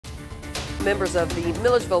Members of the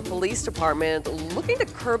Milledgeville Police Department looking to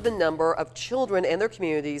curb the number of children in their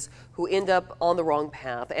communities who end up on the wrong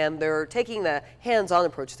path, and they're taking the hands-on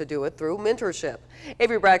approach to do it through mentorship.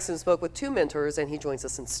 Avery Braxton spoke with two mentors, and he joins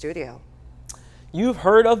us in studio. You've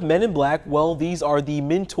heard of Men in Black. Well, these are the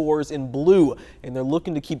Mentors in Blue, and they're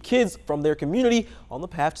looking to keep kids from their community on the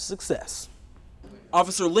path to success.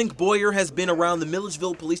 Officer Link Boyer has been around the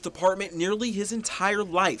Milledgeville Police Department nearly his entire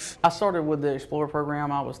life. I started with the Explorer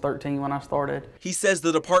program. I was 13 when I started. He says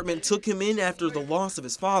the department took him in after the loss of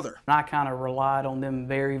his father. I kind of relied on them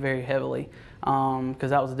very, very heavily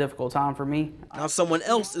because that was a difficult time for me. Now someone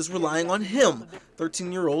else is relying on him,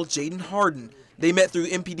 13-year-old Jaden Harden. They met through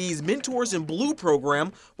MPD's Mentors in Blue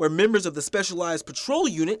program, where members of the Specialized Patrol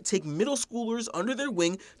Unit take middle schoolers under their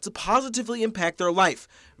wing to positively impact their life.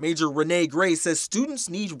 Major Renee Gray says students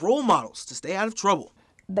need role models to stay out of trouble.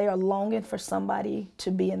 They are longing for somebody to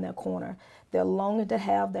be in their corner. They're longing to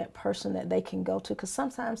have that person that they can go to, because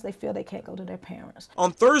sometimes they feel they can't go to their parents.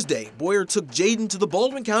 On Thursday, Boyer took Jaden to the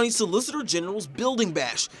Baldwin County Solicitor General's Building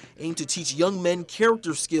Bash, aimed to teach young men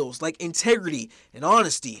character skills like integrity and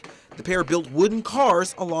honesty. The pair built wooden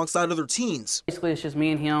cars alongside other teens. Basically, it's just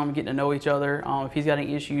me and him getting to know each other. If he's got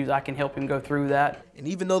any issues, I can help him go through that. And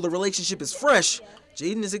even though the relationship is fresh,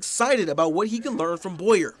 Jaden is excited about what he can learn from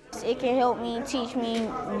Boyer. It can help me, teach me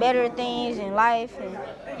better things in life, and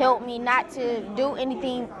help me not to do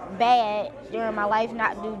anything bad during my life,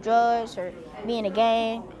 not do drugs or be in a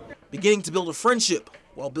gang. Beginning to build a friendship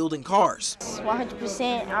while building cars.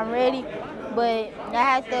 100% I'm ready, but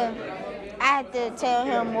I have to tell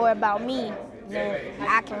him more about me, then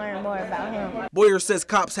I can learn more about him. Boyer says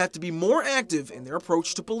cops have to be more active in their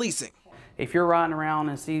approach to policing. If you're riding around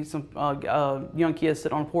and see some young kids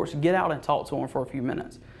sit on the porch, get out and talk to them for a few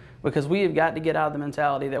minutes, because we have got to get out of the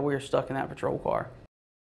mentality that we're stuck in that patrol car.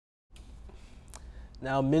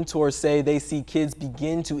 Now, mentors say they see kids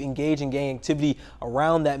begin to engage in gang activity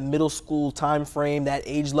around that middle school time frame, that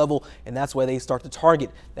age level, and that's why they start to target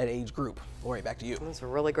that age group. Lori, back to you. That's a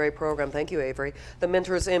really great program. Thank you, Avery. The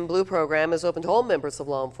Mentors in Blue program is open to all members of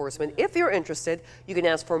law enforcement. If you're interested, you can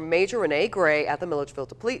ask for Major Renee Gray at the Milledgeville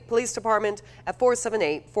Police Department at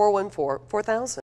 478-414-4000.